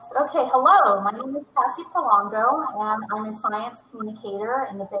Okay, hello. My name is Cassie Prolongo, and I'm a science communicator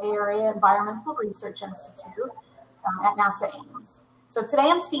in the Bay Area Environmental Research Institute at NASA Ames. So today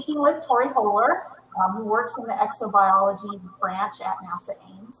I'm speaking with Tori Hoehler, who works in the exobiology branch at NASA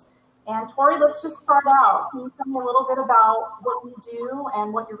Ames. And Tori, let's just start out. Can you tell me a little bit about what you do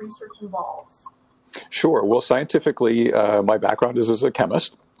and what your research involves? Sure. Well, scientifically, my background is as a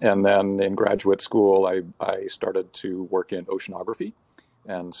chemist. And then in graduate school, I started to work in oceanography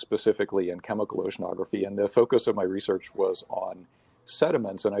and specifically in chemical oceanography. And the focus of my research was on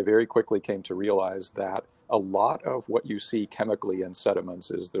sediments. And I very quickly came to realize that a lot of what you see chemically in sediments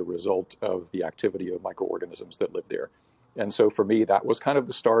is the result of the activity of microorganisms that live there. And so for me, that was kind of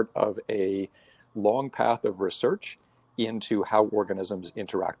the start of a long path of research into how organisms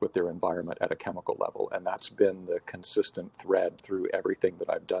interact with their environment at a chemical level. And that's been the consistent thread through everything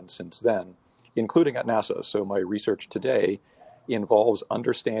that I've done since then, including at NASA. So my research today involves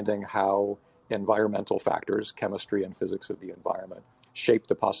understanding how environmental factors, chemistry and physics of the environment, shape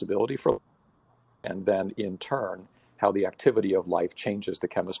the possibility for life, and then in turn, how the activity of life changes the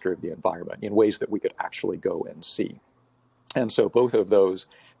chemistry of the environment in ways that we could actually go and see. And so both of those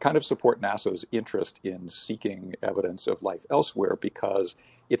kind of support NASA's interest in seeking evidence of life elsewhere because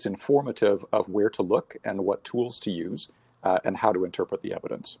it's informative of where to look and what tools to use and how to interpret the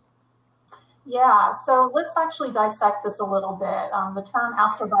evidence. Yeah, so let's actually dissect this a little bit. The term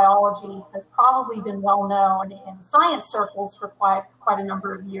astrobiology has probably been well known in science circles for quite a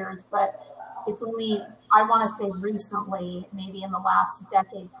number of years, but it's only, I want to say recently, maybe in the last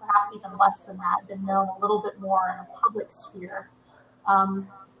decade, perhaps even less than that, been known a little bit more in a public sphere.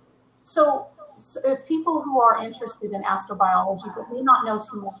 So if people who are interested in astrobiology but may not know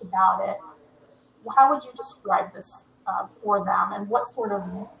too much about it, how would you describe this for them, and what sort of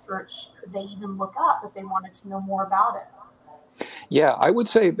research could they even look up if they wanted to know more about it? Yeah, I would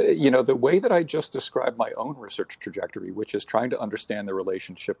say that, the way that I just described my own research trajectory, which is trying to understand the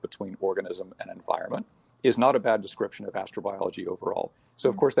relationship between organism and environment, is not a bad description of astrobiology overall. So,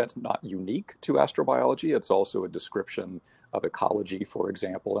 of course, that's not unique to astrobiology. It's also a description of ecology, for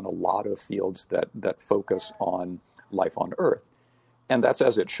example, and a lot of fields that focus on life on Earth. And that's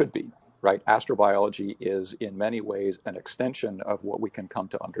as it should be. Right? Astrobiology is in many ways an extension of what we can come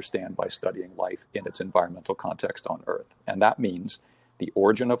to understand by studying life in its environmental context on Earth. And that means the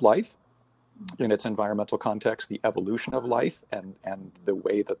origin of life in its environmental context, the evolution of life, and the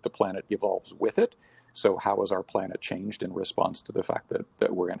way that the planet evolves with it. So how has our planet changed in response to the fact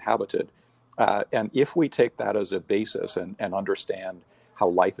that we're inhabited? And if we take that as a basis and understand how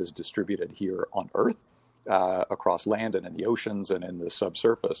life is distributed here on Earth, across land and in the oceans and in the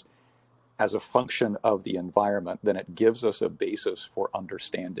subsurface, as a function of the environment, then it gives us a basis for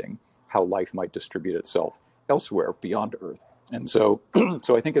understanding how life might distribute itself elsewhere beyond Earth. And so,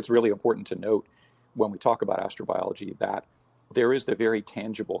 so I think it's really important to note when we talk about astrobiology that there is the very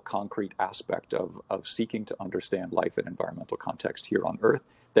tangible, concrete aspect of seeking to understand life in environmental context here on Earth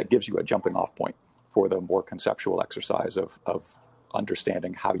that gives you a jumping off point for the more conceptual exercise of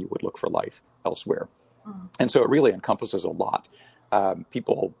understanding how you would look for life elsewhere. And so it really encompasses a lot.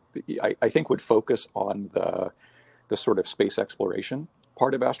 People, I think, would focus on the sort of space exploration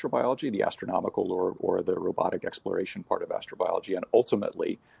part of astrobiology, the astronomical or the robotic exploration part of astrobiology, and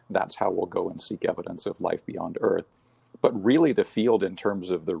ultimately that's how we'll go and seek evidence of life beyond Earth. But really the field in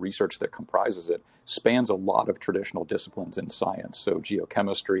terms of the research that comprises it spans a lot of traditional disciplines in science, so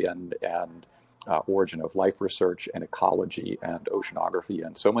geochemistry and origin of life research and ecology and oceanography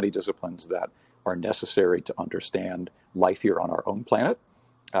and so many disciplines that are necessary to understand life here on our own planet,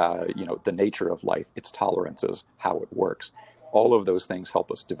 the nature of life, its tolerances, how it works. All of those things help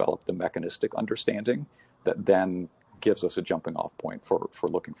us develop the mechanistic understanding that then gives us a jumping off point for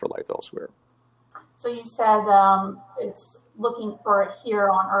looking for life elsewhere. So you said it's looking for it here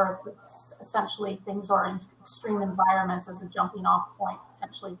on Earth. Essentially, things are in extreme environments as a jumping off point,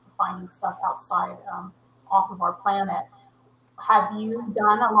 potentially for finding stuff outside off of our planet. Have you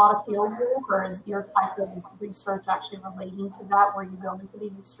done a lot of field work, or is your type of research actually relating to that, where you go into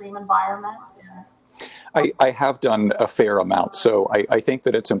these extreme environments? I have done a fair amount. So I think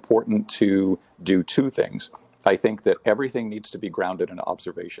that it's important to do two things. I think that everything needs to be grounded in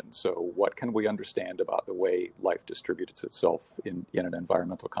observation. So what can we understand about the way life distributes itself in an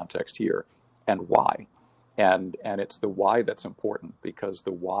environmental context here, and why? And it's the why that's important, because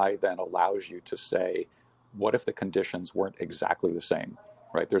the why then allows you to say, what if the conditions weren't exactly the same,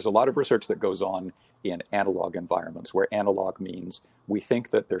 right? There's a lot of research that goes on in analog environments, where analog means we think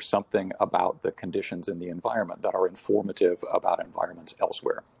that there's something about the conditions in the environment that are informative about environments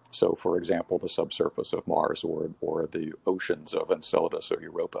elsewhere. So, for example, the subsurface of Mars or the oceans of Enceladus or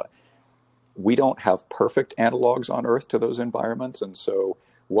Europa. We don't have perfect analogs on Earth to those environments. And so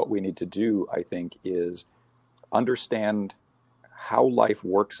what we need to do, I think, is understand how life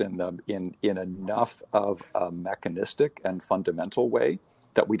works in them in enough of a mechanistic and fundamental way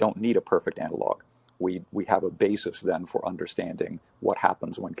that we don't need a perfect analog. We have a basis then for understanding what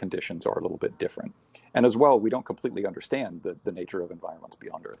happens when conditions are a little bit different. And as well, we don't completely understand the nature of environments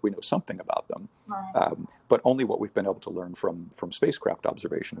beyond Earth. We know something about them, Right. but only what we've been able to learn from spacecraft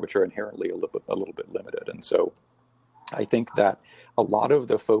observation, which are inherently a little bit limited. And so I think that a lot of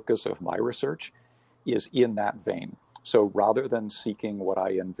the focus of my research is in that vein. So rather than seeking what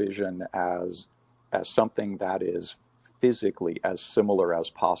I envision as something that is physically as similar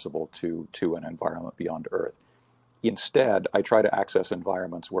as possible to an environment beyond Earth, instead, I try to access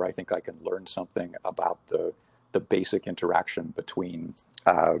environments where I think I can learn something about the basic interaction between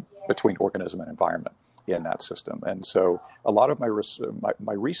organism and environment in that system. And so a lot of my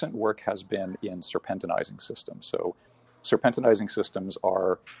recent work has been in serpentinizing systems. So serpentinizing systems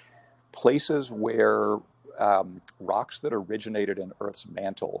are places where rocks that originated in Earth's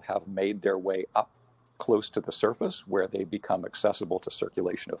mantle have made their way up close to the surface, where they become accessible to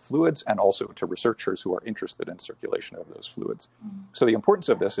circulation of fluids and also to researchers who are interested in circulation of those fluids. So the importance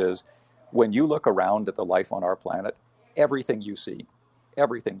of this is when you look around at the life on our planet, everything you see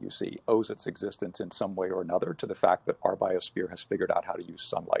owes its existence in some way or another to the fact that our biosphere has figured out how to use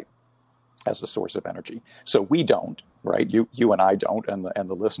sunlight as a source of energy. So we don't, right? You and I don't, and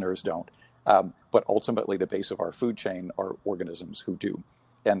the listeners don't. But ultimately, the base of our food chain are organisms who do.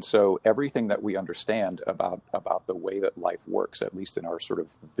 And so everything that we understand about the way that life works, at least in our sort of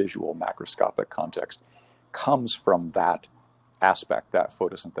visual macroscopic context, comes from that aspect, that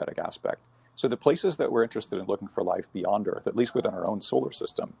photosynthetic aspect. So the places that we're interested in looking for life beyond Earth, at least within our own solar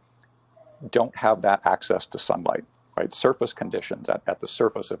system, don't have that access to sunlight. Right? Surface conditions at the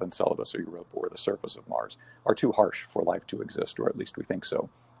surface of Enceladus or Europa or the surface of Mars are too harsh for life to exist, or at least we think so.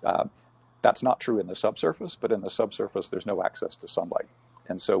 That's not true in the subsurface, but in the subsurface, there's no access to sunlight.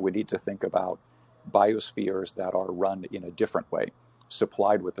 And so we need to think about biospheres that are run in a different way,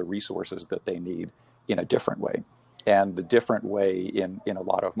 supplied with the resources that they need in a different way. And the different way in a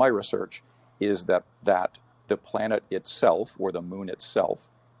lot of my research is that the planet itself or the moon itself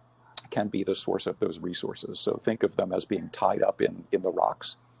can be the source of those resources. So think of them as being tied up in the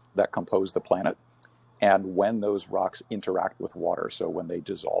rocks that compose the planet. And when those rocks interact with water, so when they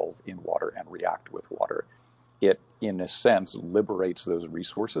dissolve in water and react with water, it, in a sense, liberates those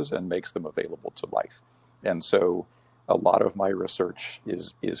resources and makes them available to life. And so a lot of my research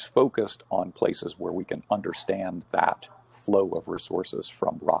is focused on places where we can understand that flow of resources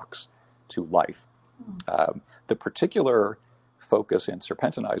from rocks to life. The particular focus in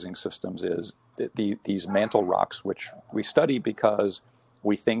serpentinizing systems is these mantle rocks, which we study because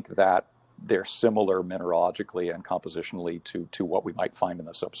we think that they're similar mineralogically and compositionally to what we might find in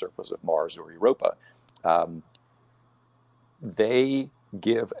the subsurface of Mars or Europa. They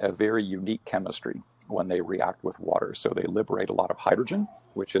give a very unique chemistry when they react with water. So they liberate a lot of hydrogen,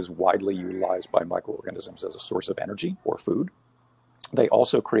 which is widely utilized by microorganisms as a source of energy or food. They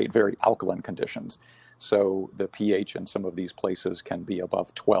also create very alkaline conditions. So the pH in some of these places can be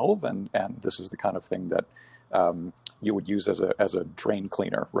above 12, and this is the kind of thing that you would use as a drain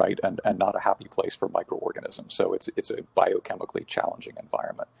cleaner, right? And not a happy place for microorganisms. So it's a biochemically challenging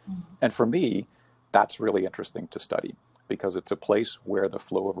environment. And for me, that's really interesting to study because it's a place where the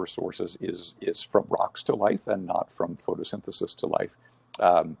flow of resources is from rocks to life and not from photosynthesis to life.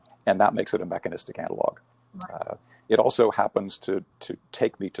 And that makes it a mechanistic analog. It also happens to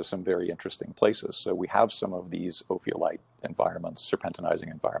take me to some very interesting places. So we have some of these ophiolite environments,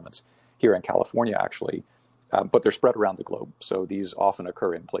 serpentinizing environments here in California, actually, but they're spread around the globe. So these often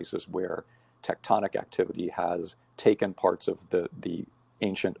occur in places where tectonic activity has taken parts of the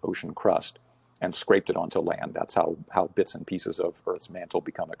ancient ocean crust and scraped it onto land. That's how bits and pieces of Earth's mantle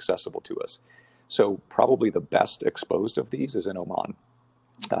become accessible to us. So probably the best exposed of these is in Oman,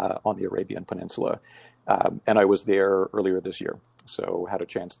 on the Arabian Peninsula. And I was there earlier this year, so had a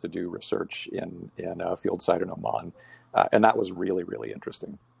chance to do research in a field site in Oman. And that was really, really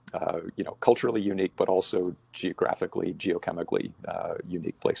interesting. Culturally unique, but also geographically, geochemically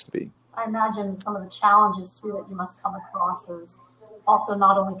unique place to be. I imagine some of the challenges too that you must come across is also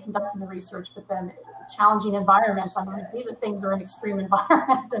not only conducting the research, but then challenging environments. I mean, these are in extreme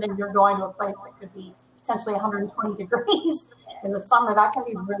environments, and if you're going to a place that could be potentially 120 degrees in the summer, that can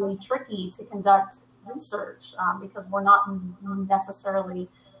be really tricky to conduct research because we're not necessarily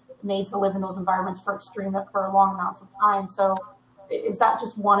made to live in those environments for long amounts of time. So is that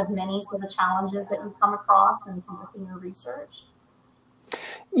just one of many sort of challenges that you come across in conducting your research?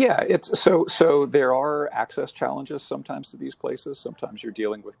 Yeah, it's so there are access challenges sometimes to these places. Sometimes you're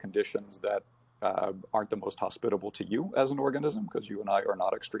dealing with conditions that aren't the most hospitable to you as an organism, because you and I are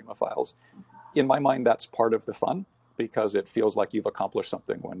not extremophiles. In my mind, that's part of the fun, because it feels like you've accomplished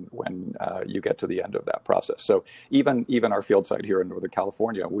something when you get to the end of that process. So even our field site here in Northern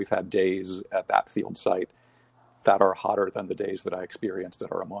California, we've had days at that field site that are hotter than the days that I experienced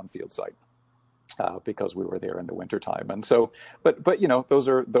at our Amman field site. Because we were there in the wintertime. And so, but you know, those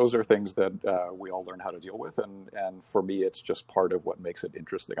are things that we all learn how to deal with. And for me, it's just part of what makes it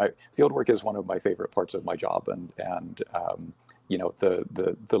interesting. Field work is one of my favorite parts of my job, and you know,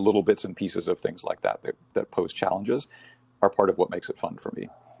 the little bits and pieces of things like that pose challenges are part of what makes it fun for me.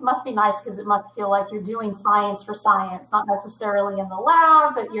 It must be nice, because it must feel like you're doing science for science, not necessarily in the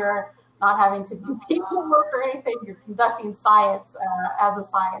lab, but you're not having to do paperwork or anything. You're conducting science as a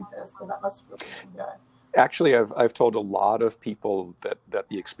scientist, so that must feel really good. Actually, I've told a lot of people that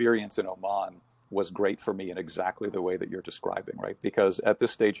the experience in Oman was great for me in exactly the way that you're describing, right? Because at this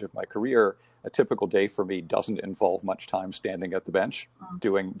stage of my career, a typical day for me doesn't involve much time standing at the bench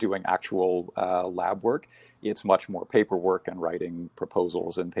doing actual lab work. It's much more paperwork and writing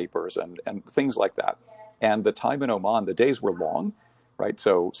proposals and papers and things like that. And the time in Oman, the days were long. Right,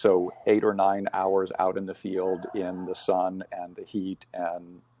 so 8 or 9 hours out in the field in the sun and the heat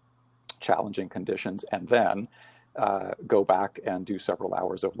and challenging conditions, and then go back and do several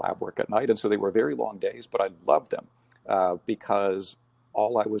hours of lab work at night. And so they were very long days, but I loved them because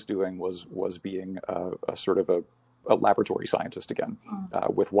all I was doing was being a sort of a laboratory scientist again,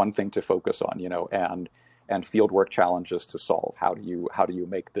 with one thing to focus on, you know, and fieldwork challenges to solve. How do you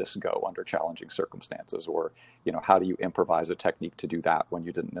make this go under challenging circumstances, or, you know, how do you improvise a technique to do that when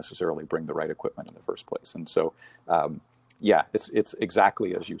you didn't necessarily bring the right equipment in the first place? And so, yeah, it's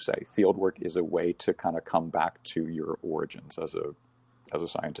exactly as you say. Fieldwork is a way to kind of come back to your origins as a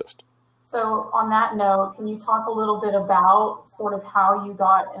scientist. So on that note, can you talk a little bit about sort of how you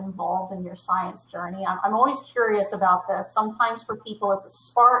got involved in your science journey? I'm always curious about this. Sometimes for people, it's a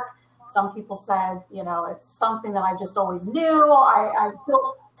spark. Some people said, you know, it's something that I just always knew. I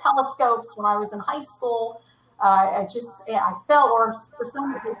built telescopes when I was in high school. I fell, or for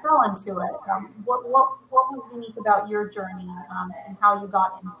some people, fell into it. What was unique about your journey and how you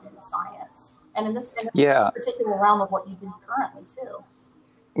got into science, and in this particular realm of what you do currently too?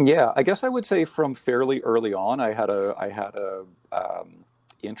 Yeah, I guess I would say from fairly early on, I had a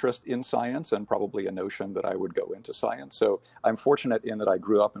interest in science, and probably a notion that I would go into science. So I'm fortunate in that I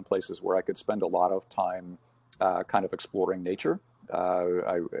grew up in places where I could spend a lot of time kind of exploring nature.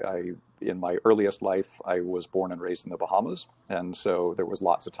 In my earliest life, I was born and raised in the Bahamas, and so there was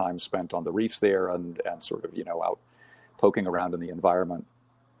lots of time spent on the reefs there and sort of, you know, out poking around in the environment.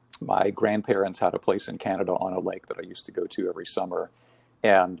 My grandparents had a place in Canada on a lake that I used to go to every summer.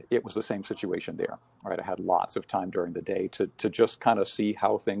 And it was the same situation there, right? I had lots of time during the day to just kind of see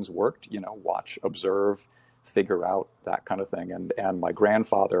how things worked, you know, watch, observe, figure out, that kind of thing. And my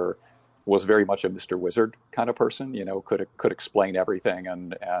grandfather was very much a Mr. Wizard kind of person, you know, could explain everything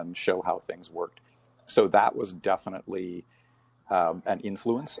and show how things worked. So that was definitely an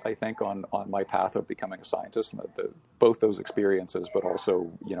influence, I think, on my path of becoming a scientist. Both those experiences, but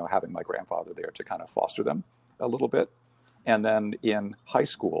also, you know, having my grandfather there to kind of foster them a little bit. And then in high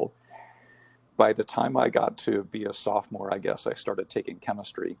school, by the time I got to be a sophomore, I guess, I started taking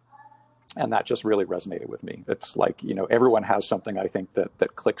chemistry. And that just really resonated with me. It's like, you know, everyone has something, I think,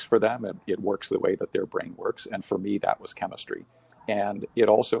 that clicks for them, and it works the way that their brain works. And for me, that was chemistry. And it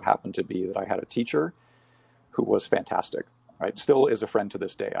also happened to be that I had a teacher who was fantastic, right? Still is a friend to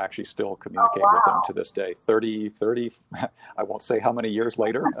this day. I actually still communicate with him to this day. 30, I won't say how many years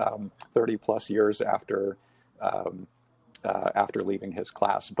later, 30 plus years after leaving his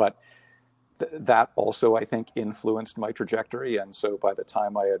class. But that also, I think, influenced my trajectory. And so by the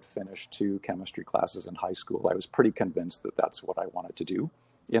time I had finished 2 chemistry classes in high school, I was pretty convinced that that's what I wanted to do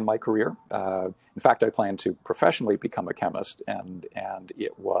in my career. In fact, I planned to professionally become a chemist, and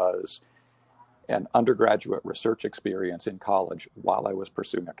it was an undergraduate research experience in college while I was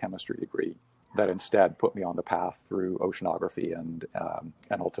pursuing a chemistry degree that instead put me on the path through oceanography and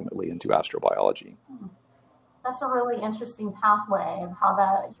ultimately into astrobiology. That's a really interesting pathway of how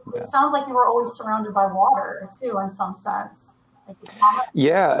that. It sounds like you were always surrounded by water too, in some sense. Like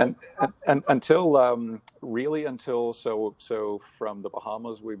yeah, and until really until so from the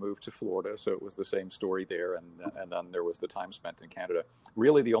Bahamas we moved to Florida, so it was the same story there, and then there was the time spent in Canada.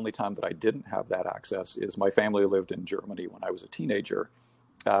 Really, the only time that I didn't have that access is my family lived in Germany when I was a teenager.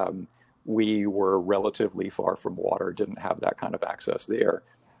 we were relatively far from water, didn't have that kind of access there.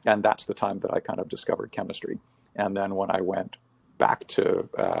 And that's the time that I kind of discovered chemistry. And then when I went back to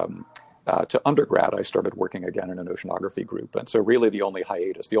undergrad, I started working again in an oceanography group. And so really the only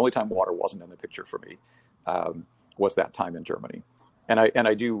hiatus, the only time water wasn't in the picture for me, was that time in Germany. And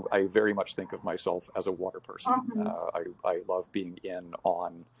I very much think of myself as a water person. Mm-hmm. I love being in,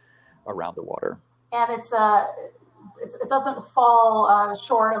 on, around the water. And it doesn't fall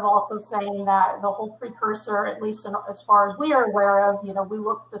short of also saying that the whole precursor, at least as far as we are aware of, we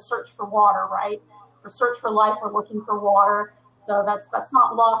look the search for water, right? For search for life, we're looking for water. So that's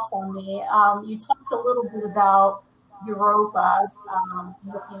not lost on me. You talked a little bit about Europa,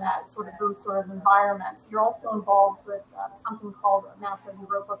 looking at those sort of environments. You're also involved with something called NASA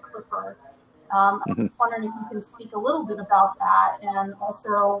Europa Clipper. I'm just wondering if you can speak a little bit about that, and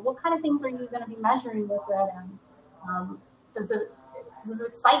also what kind of things are you going to be measuring with it, and does it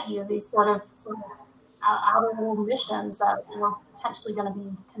excite you, these sort of outer world missions that we're potentially going to be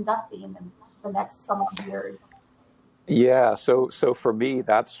conducting in the next some years? Yeah, so for me,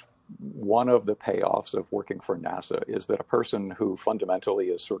 that's one of the payoffs of working for NASA, is that a person who fundamentally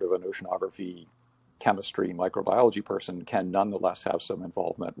is sort of an oceanography, chemistry, microbiology person can nonetheless have some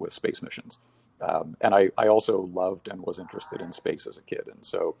involvement with space missions. And I also loved and was interested in space as a kid. And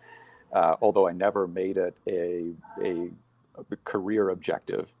so although I never made it a career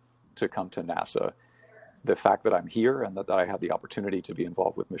objective to come to NASA, the fact that I'm here and that I have the opportunity to be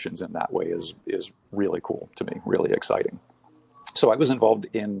involved with missions in that way is really cool to me, really exciting. So I was involved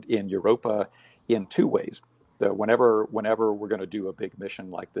in Europa in two ways. Whenever we're going to do a big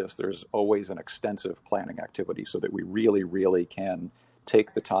mission like this, there's always an extensive planning activity so that we really, really can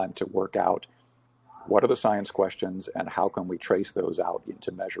take the time to work out what are the science questions and how can we trace those out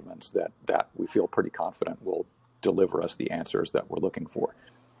into measurements that we feel pretty confident will deliver us the answers that we're looking for.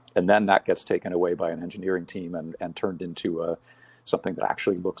 And then that gets taken away by an engineering team and turned into something that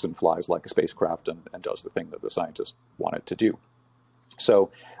actually looks and flies like a spacecraft and does the thing that the scientists want it to do.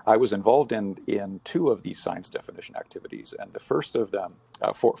 So I was involved in two of these science definition activities, and the first of them,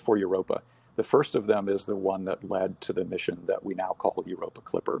 for Europa, the first of them is the one that led to the mission that we now call Europa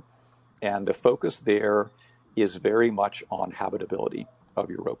Clipper. And the focus there is very much on habitability of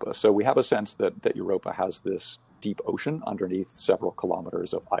Europa. So we have a sense that Europa has this deep ocean underneath several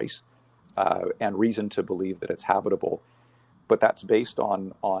kilometers of ice, and reason to believe that it's habitable. But that's based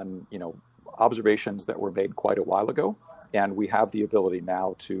on observations that were made quite a while ago, and we have the ability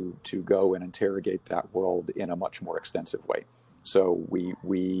now to go and interrogate that world in a much more extensive way. So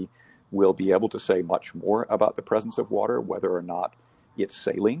we will be able to say much more about the presence of water, whether or not it's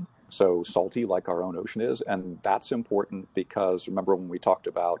saline, so salty like our own ocean is. And that's important because remember when we talked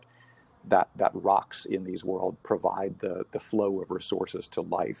about that rocks in these worlds provide the flow of resources to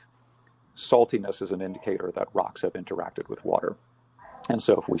life. Saltiness is an indicator that rocks have interacted with water. And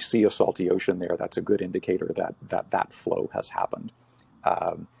so if we see a salty ocean there, that's a good indicator that flow has happened.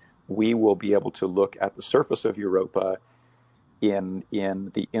 We will be able to look at the surface of Europa in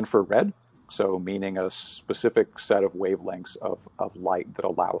the infrared, so meaning a specific set of wavelengths of light that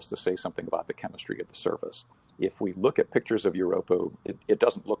allow us to say something about the chemistry of the surface. If we look at pictures of Europa, it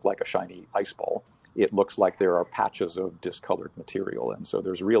doesn't look like a shiny ice ball. It looks like there are patches of discolored material. And so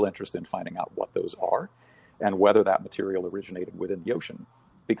there's real interest in finding out what those are and whether that material originated within the ocean.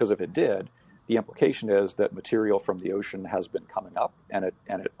 Because if it did, the implication is that material from the ocean has been coming up, and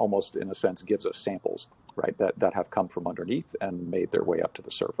it almost, in a sense, gives us samples, right, that have come from underneath and made their way up to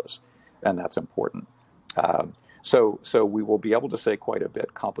the surface. And that's important. So we will be able to say quite a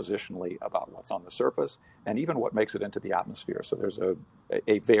bit compositionally about what's on the surface and even what makes it into the atmosphere. So there's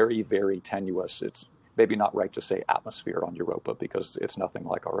a very, very tenuous, it's maybe not right to say atmosphere on Europa because it's nothing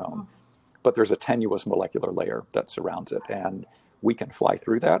like our own, but there's a tenuous molecular layer that surrounds it, and we can fly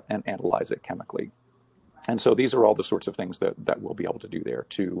through that and analyze it chemically. And so these are all the sorts of things that we'll be able to do there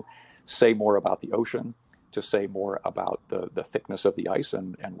to say more about the ocean, to say more about the thickness of the ice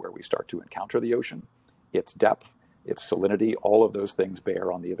and where we start to encounter the ocean, its depth, its salinity. All of those things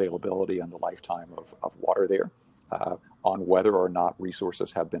bear on the availability and the lifetime of water there, on whether or not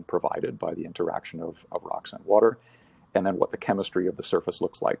resources have been provided by the interaction of rocks and water, and then what the chemistry of the surface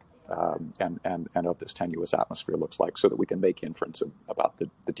looks like, and of this tenuous atmosphere looks like, so that we can make inference about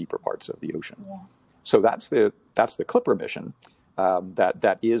the deeper parts of the ocean. Yeah. So that's the Clipper mission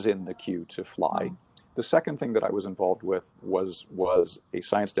that is in the queue to fly. Mm-hmm. The second thing that I was involved with was a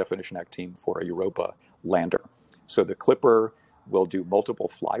science definition act team for a Europa lander. So the Clipper will do multiple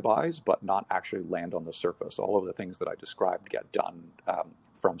flybys, but not actually land on the surface. All of the things that I described get done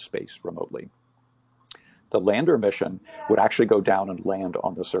from space remotely. The lander mission would actually go down and land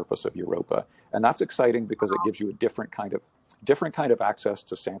on the surface of Europa. And that's exciting because it gives you a different kind of access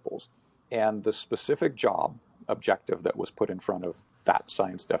to samples. And the specific job objective that was put in front of that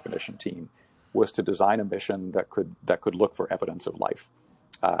science definition team was to design a mission that could look for evidence of life.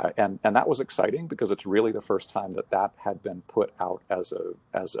 And that was exciting because it's really the first time that had been put out as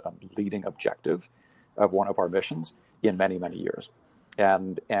a leading objective of one of our missions in many, many years.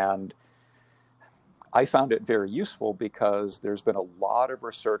 And I found it very useful because there's been a lot of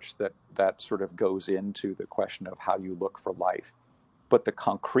research that sort of goes into the question of how you look for life. But the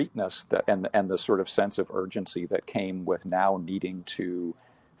concreteness and the sort of sense of urgency that came with now needing to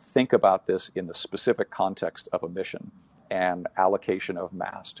think about this in the specific context of a mission and allocation of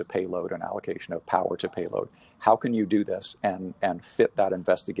mass to payload and allocation of power to payload. How can you do this and fit that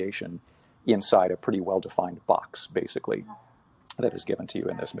investigation inside a pretty well-defined box, basically, that is given to you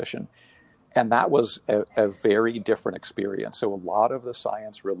in this mission? And that was a very different experience. So a lot of the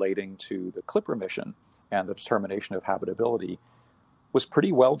science relating to the Clipper mission and the determination of habitability was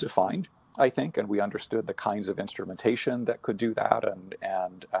pretty well defined, I think, and we understood the kinds of instrumentation that could do that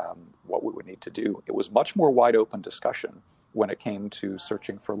and what we would need to do. It was much more wide open discussion when it came to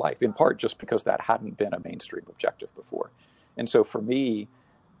searching for life, in part just because that hadn't been a mainstream objective before. And so for me,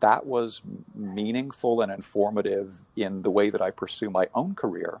 that was meaningful and informative in the way that I pursue my own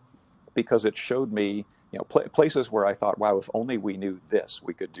career, because it showed me, places where I thought, wow, if only we knew this,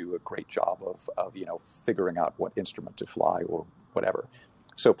 we could do a great job of figuring out what instrument to fly or whatever.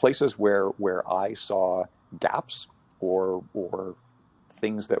 So places where I saw gaps or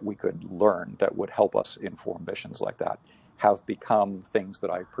things that we could learn that would help us inform missions like that have become things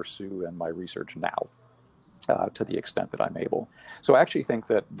that I pursue in my research now, to the extent that I'm able. So I actually think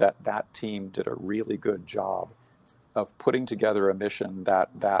that team did a really good job of putting together a mission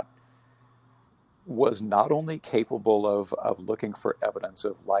that was not only capable of looking for evidence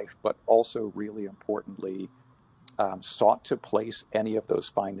of life, but also, really importantly, sought to place any of those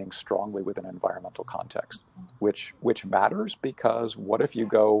findings strongly within an environmental context, which matters, because what if you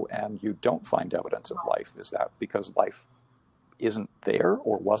go and you don't find evidence of life? Is that because life isn't there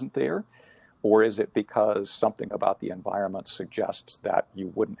or wasn't there? Or is it because something about the environment suggests that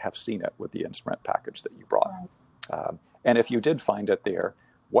you wouldn't have seen it with the instrument package that you brought? And if you did find it there,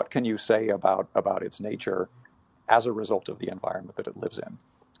 what can you say about its nature as a result of the environment that it lives in?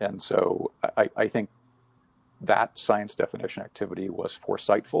 And so I think that science definition activity was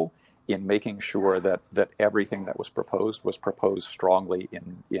foresightful in making sure that everything that was proposed strongly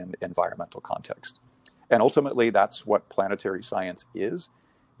in environmental context. And ultimately, that's what planetary science is.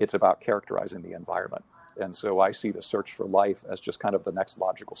 It's about characterizing the environment. And so I see the search for life as just kind of the next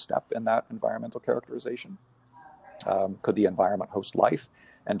logical step in that environmental characterization. Could the environment host life?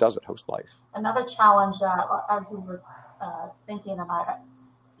 And does it host life? Another challenge, as we were thinking, and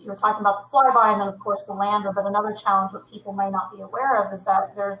you were talking about the flyby and then, of course, the lander, but another challenge that people may not be aware of is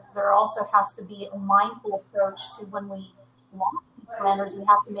that there also has to be a mindful approach to when we launch these landers. We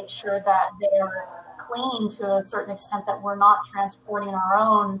have to make sure that they're clean to a certain extent, that we're not transporting our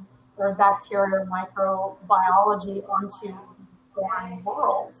own or bacteria or microbiology onto foreign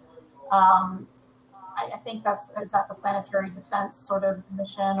worlds. I think is that the planetary defense sort of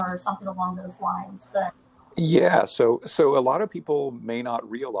mission or something along those lines. But yeah, so a lot of people may not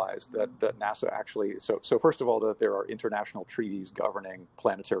realize that NASA actually, so first of all, that there are international treaties governing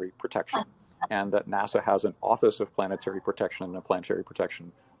planetary protection, and that NASA has an Office of Planetary Protection and a Planetary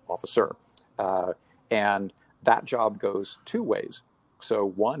Protection Officer. And that job goes two ways. So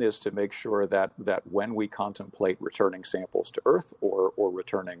one is to make sure that when we contemplate returning samples to Earth or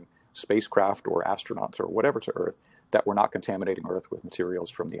returning spacecraft or astronauts or whatever to Earth, that we're not contaminating Earth with materials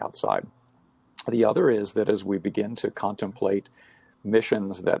from the outside. The other is that as we begin to contemplate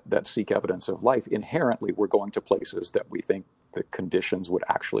missions that seek evidence of life, inherently we're going to places that we think the conditions would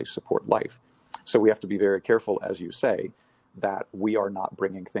actually support life. So we have to be very careful, as you say, that we are not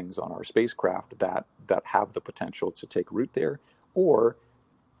bringing things on our spacecraft that have the potential to take root there, or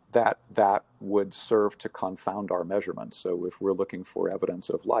that would serve to confound our measurements. So if we're looking for evidence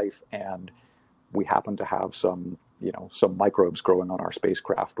of life and we happen to have some microbes growing on our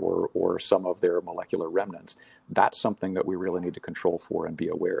spacecraft or some of their molecular remnants, that's something that we really need to control for and be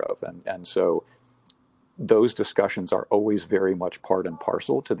aware of. And so those discussions are always very much part and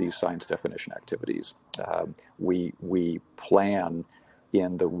parcel to these science definition activities. We plan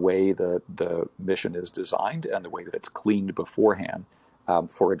in the way that the mission is designed and the way that it's cleaned beforehand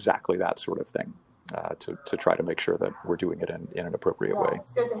for exactly that sort of thing. to try to make sure that we're doing it in an appropriate way.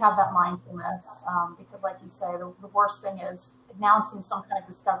 It's good to have that mindfulness because, like you say, the worst thing is announcing some kind of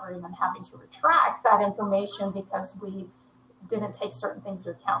discovery and then having to retract that information because we didn't take certain things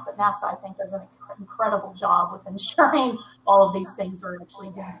into account. But NASA, I think, does an incredible job with ensuring all of these things are actually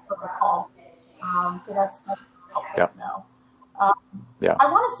being protocol. So that's helpful to know. I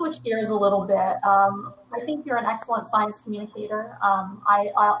want to switch gears a little bit. I think you're an excellent science communicator.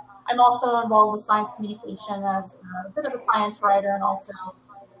 I'm also involved with science communication as a bit of a science writer and also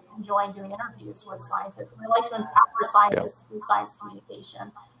enjoying doing interviews with scientists. And I like to empower scientists through science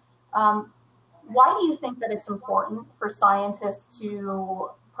communication. Why do you think that it's important for scientists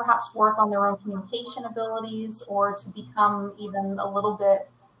to perhaps work on their own communication abilities or to become even a little bit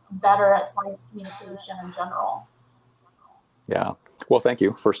better at science communication in general? Yeah. Well, thank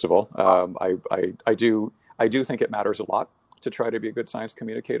you. First of all, I do think it matters a lot to try to be a good science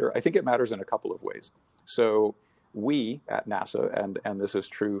communicator. I think it matters in a couple of ways. So we at NASA, and this is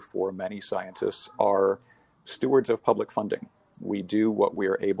true for many scientists, are stewards of public funding. We do what we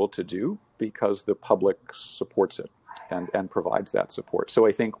are able to do because the public supports it and provides that support. So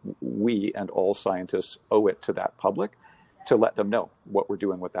I think we and all scientists owe it to that public to let them know what we're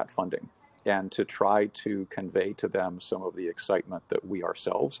doing with that funding and to try to convey to them some of the excitement that we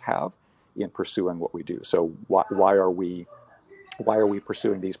ourselves have in pursuing what we do. So why are we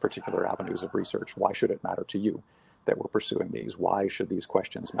pursuing these particular avenues of research? Why should it matter to you that we're pursuing these? Why should these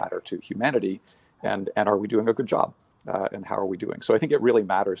questions matter to humanity? And are we doing a good job? And how are we doing? So I think it really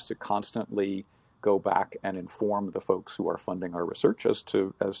matters to constantly go back and inform the folks who are funding our research as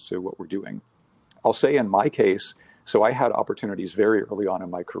to what we're doing. I'll say in my case, so I had opportunities very early on in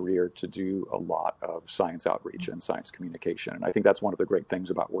my career to do a lot of science outreach and science communication. And I think that's one of the great things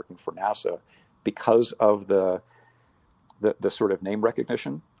about working for NASA because of the sort of name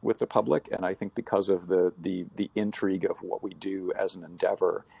recognition with the public. And I think because of the intrigue of what we do as an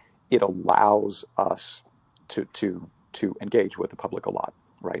endeavor, it allows us to engage with the public a lot,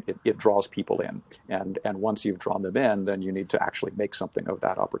 right? It draws people in. And once you've drawn them in, then you need to actually make something of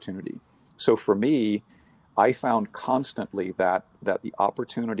that opportunity. So for me, I found constantly that the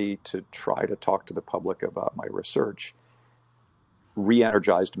opportunity to try to talk to the public about my research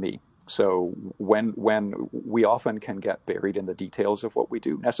re-energized me. So when we often can get buried in the details of what we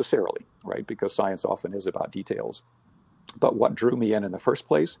do necessarily, right? Because science often is about details. But what drew me in the first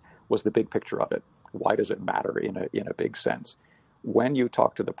place was the big picture of it. Why does it matter in a big sense? When you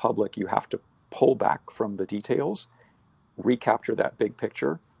talk to the public, you have to pull back from the details, recapture that big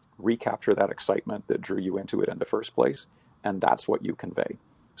picture, recapture that excitement that drew you into it in the first place, and that's what you convey.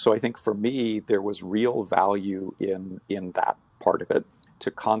 So I think for me, there was real value in that part of it,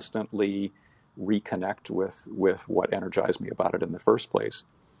 to constantly reconnect with what energized me about it in the first place.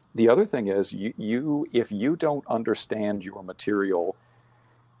 The other thing is, if you don't understand your material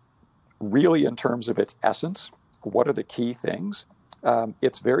really in terms of its essence, what are the key things?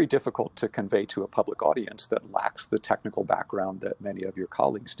 It's very difficult to convey to a public audience that lacks the technical background that many of your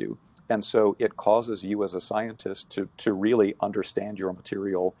colleagues do. And so it causes you as a scientist to really understand your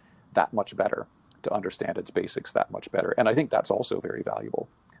material that much better, to understand its basics that much better. And I think that's also very valuable.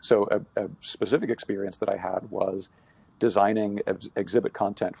 So a specific experience that I had was designing exhibit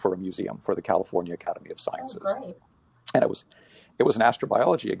content for a museum for the California Academy of Sciences. Oh, great. And it was an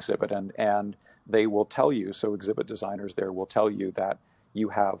astrobiology exhibit, and they will tell you, so exhibit designers there will tell you that you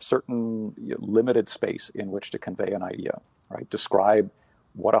have certain limited space in which to convey an idea, right? Describe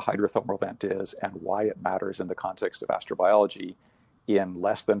what a hydrothermal vent is and why it matters in the context of astrobiology in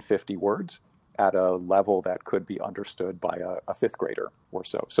less than 50 words at a level that could be understood by a fifth grader or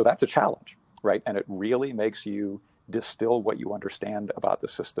so. So that's a challenge, right? And it really makes you distill what you understand about the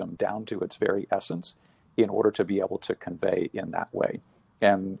system down to its very essence in order to be able to convey in that way.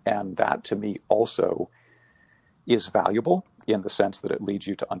 And that to me also is valuable in the sense that it leads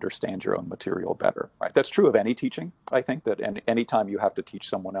you to understand your own material better, right? That's true of any teaching. I think that anytime you have to teach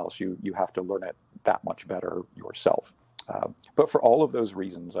someone else, you have to learn it that much better yourself. But for all of those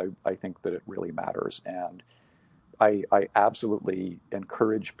reasons, I think that it really matters. And I absolutely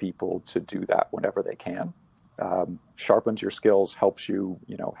encourage people to do that whenever they can. Sharpens your skills, helps you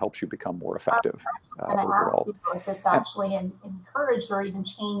become more effective overall. If it's actually encouraged or even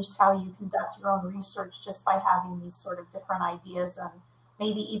changed how you conduct your own research just by having these sort of different ideas and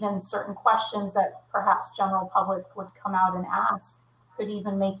maybe even certain questions that perhaps general public would come out and ask could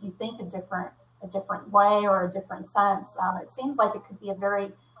even make you think a different way or a different sense. It seems like it could be a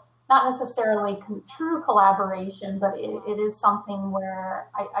very, not necessarily true collaboration, but it is something where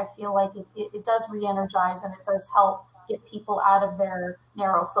I feel like it does re-energize and it does help get people out of their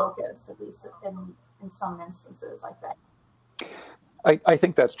narrow focus, at least in some instances, I think. I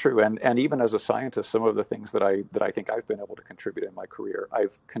think that's true, and even as a scientist, some of the things that I think I've been able to contribute in my career,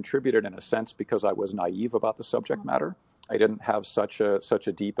 I've contributed in a sense because I was naive about the subject matter. I didn't have such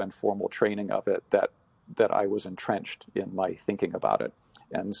a deep and formal training of it that I was entrenched in my thinking about it,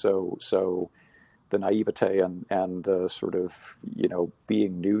 and so the naivete and the sort of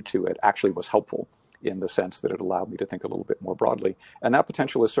being new to it actually was helpful in the sense that it allowed me to think a little bit more broadly, and that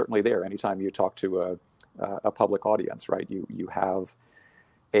potential is certainly there. Anytime you talk to a public audience, right? You have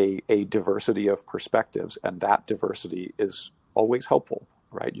a diversity of perspectives, and that diversity is always helpful,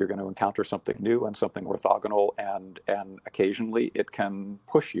 right? You're going to encounter something new and something orthogonal, and occasionally it can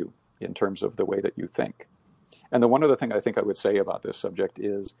push you in terms of the way that you think. And the one other thing I think I would say about this subject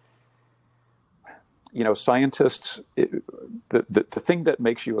is, scientists, the thing that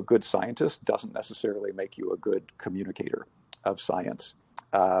makes you a good scientist doesn't necessarily make you a good communicator of science.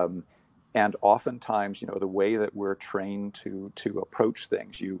 And oftentimes, the way that we're trained to approach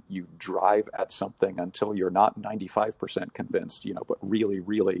things, you drive at something until you're not 95% convinced, but really,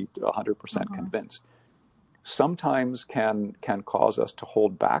 really 100% convinced. Sometimes can cause us to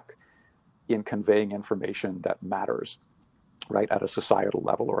hold back in conveying information that matters, right, at a societal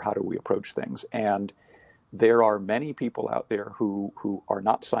level, or how do we approach things. And there are many people out there who are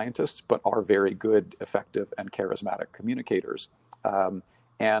not scientists, but are very good, effective, and charismatic communicators.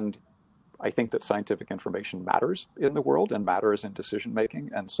 And I think that scientific information matters in the world and matters in decision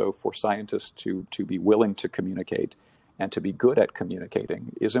making. And so for scientists to be willing to communicate and to be good at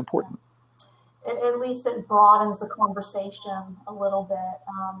communicating is important. At least it broadens the conversation a little bit.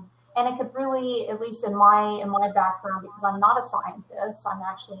 And it could really, at least in my background, because I'm not a scientist, I'm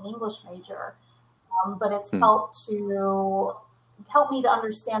actually an English major, but it's helped me to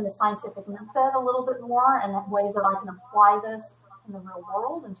understand the scientific method a little bit more, and ways that I can apply this in the real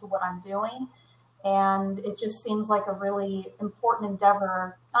world into what I'm doing. And it just seems like a really important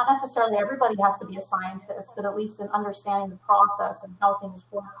endeavor. Not necessarily everybody has to be a scientist, but at least in understanding the process and how things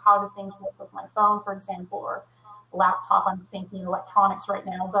work. How do things work with my phone, for example, or laptop? I'm thinking electronics right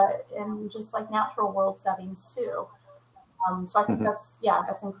now, but in just like natural world settings too. So I think that's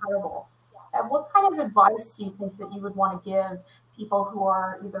incredible. What kind of advice do you think that you would want to give people who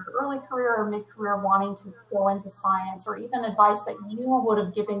are either early career or mid-career wanting to go into science, or even advice that you would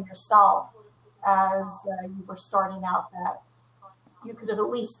have given yourself as you were starting out, that you could have at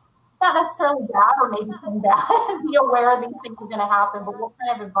least, not necessarily bad or maybe some bad, be aware these things are going to happen, but what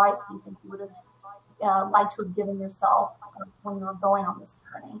kind of advice do you think you would have liked to have given yourself when you were going on this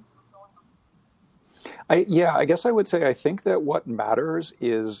journey? I guess I would say I think that what matters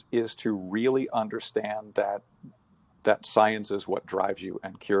is to really understand that science is what drives you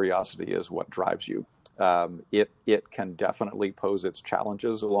and curiosity is what drives you. It can definitely pose its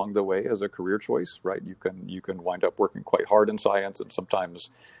challenges along the way as a career choice, right? You can wind up working quite hard in science, and sometimes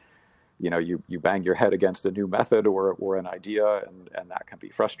you bang your head against a new method or an idea, and that can be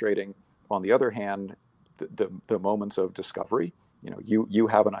frustrating. On the other hand, the moments of discovery, you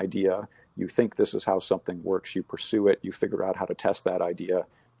have an idea, you think this is how something works, you pursue it, you figure out how to test that idea,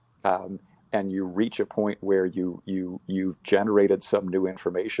 and you reach a point where you've generated some new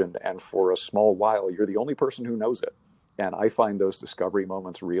information, and for a small while you're the only person who knows it. And I find those discovery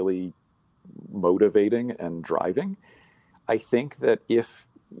moments really motivating and driving. I think that if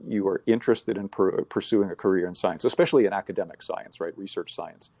you are interested in pursuing a career in science, especially in academic science, right, research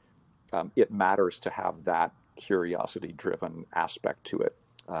science, it matters to have that curiosity-driven aspect to it.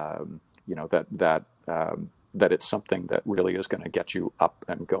 That it's something that really is going to get you up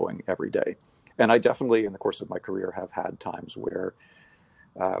and going every day. And I definitely, in the course of my career, have had times where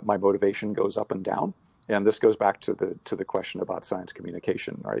my motivation goes up and down. And this goes back to the question about science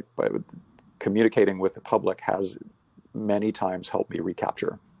communication, right? But communicating with the public has many times helped me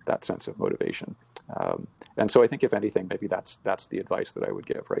recapture that sense of motivation. And so I think, if anything, maybe that's the advice that I would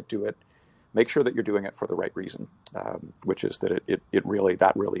give, right? Do it. Make sure that you're doing it for the right reason, which is that it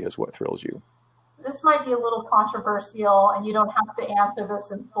really is what thrills you. This might be a little controversial, and you don't have to answer this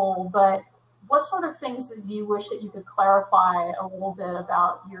in full, but what sort of things do you wish that you could clarify a little bit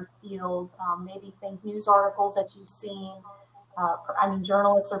about your field? Maybe think news articles that you've seen.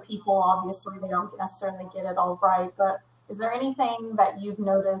 Journalists are people, obviously, they don't necessarily get it all right, but is there anything that you've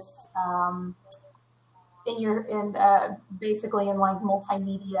noticed basically in like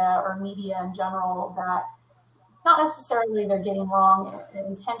multimedia or media in general that not necessarily they're getting wrong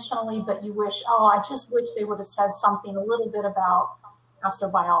intentionally, but you wish, I just wish they would have said something a little bit about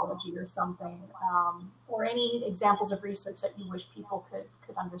astrobiology or something, or any examples of research that you wish people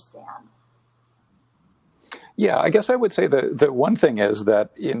could understand? Yeah, I guess I would say the one thing is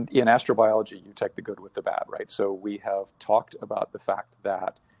that in astrobiology, you take the good with the bad, right? So we have talked about the fact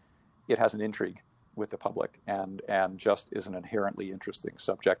that it has an intrigue with the public and just is an inherently interesting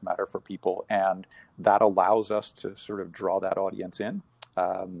subject matter for people. And that allows us to sort of draw that audience in.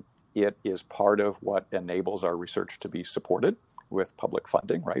 It is part of what enables our research to be supported with public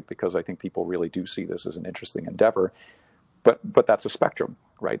funding, right? Because I think people really do see this as an interesting endeavor. But that's a spectrum,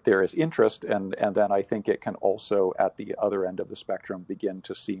 right? There is interest, and then I think it can also, at the other end of the spectrum, begin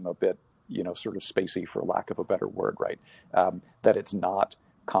to seem a bit, sort of spacey, for lack of a better word, right? That it's not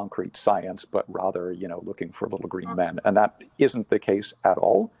concrete science, but rather, looking for little green men, and that isn't the case at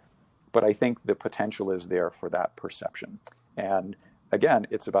all. But I think the potential is there for that perception. And again,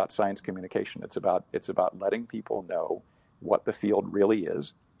 it's about science communication. It's about letting people know what the field really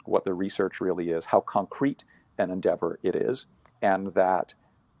is, what the research really is, how concrete an endeavor it is, and that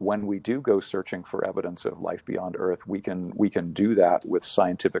when we do go searching for evidence of life beyond Earth, we can do that with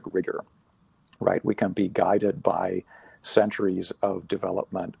scientific rigor, right? We can be guided by centuries of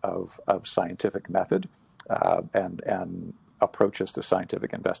development of scientific method and approaches to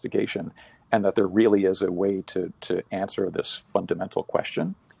scientific investigation, and that there really is a way to answer this fundamental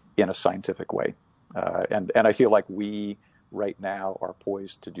question in a scientific way. And I feel like we right now are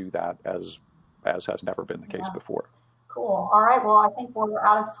poised to do that as has never been the case before. Cool. All right. Well, I think we're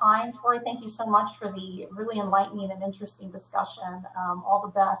out of time. Tori, thank you so much for the really enlightening and interesting discussion. All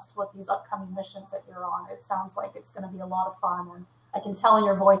the best with these upcoming missions that you're on. It sounds like it's going to be a lot of fun, and I can tell in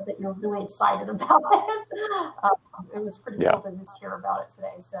your voice that you're really excited about it. It was pretty cool to just hear about it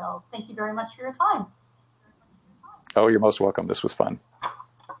today. So thank you very much for your time. Oh, you're most welcome. This was fun.